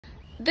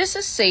This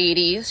is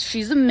Sadie.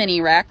 She's a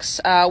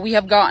Minirex. We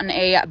have gotten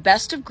a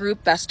best of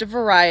group, best of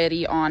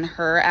variety on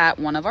her at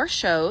one of our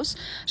shows.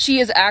 She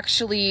is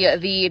actually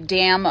the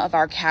dam of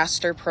our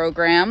caster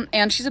program,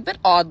 and she's a bit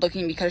odd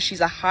looking because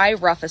she's a high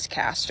rufous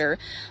caster,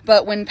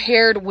 but when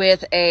paired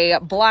with a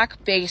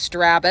black-based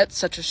rabbit,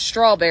 such as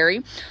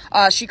Strawberry,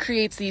 she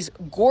creates these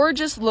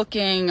gorgeous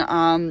looking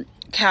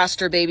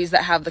caster babies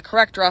that have the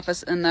correct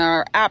rufous, and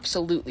they're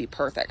absolutely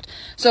perfect.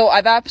 So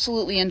I've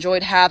absolutely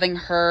enjoyed having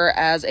her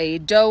as a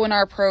doe in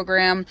our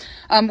program.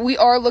 We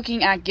are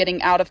looking at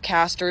getting out of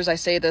casters. I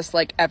say this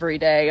like every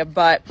day,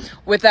 but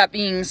with that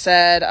being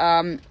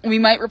said, we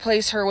might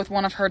replace her with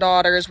one of her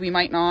daughters. We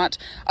might not.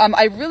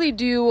 I really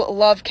do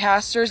love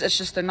casters. It's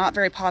just they're not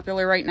very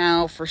popular right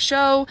now for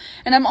show,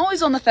 and I'm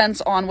always on the fence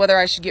on whether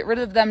I should get rid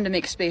of them to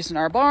make space in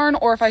our barn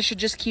or if I should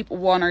just keep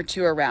one or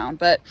two around.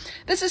 But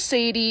this is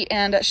Sadie,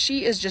 and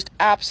she is just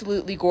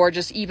absolutely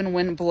gorgeous even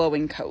when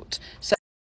blowing coat. So